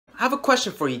I have a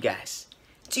question for you guys.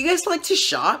 Do you guys like to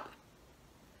shop?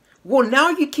 Well, now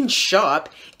you can shop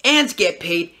and get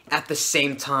paid at the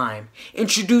same time.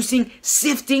 Introducing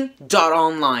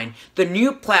Sifting.online, the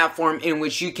new platform in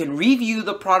which you can review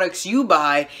the products you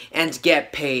buy and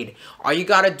get paid. All you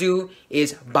gotta do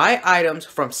is buy items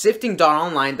from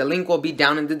Sifting.online. The link will be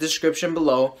down in the description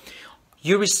below.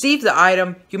 You receive the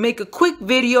item, you make a quick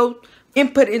video,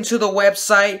 input into the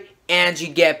website, and you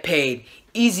get paid.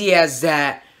 Easy as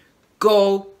that.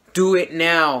 Go do it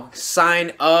now.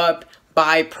 Sign up.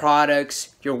 Buy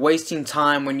products. You're wasting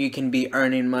time when you can be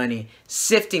earning money.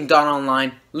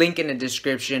 Sifting.online, link in the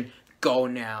description. Go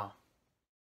now.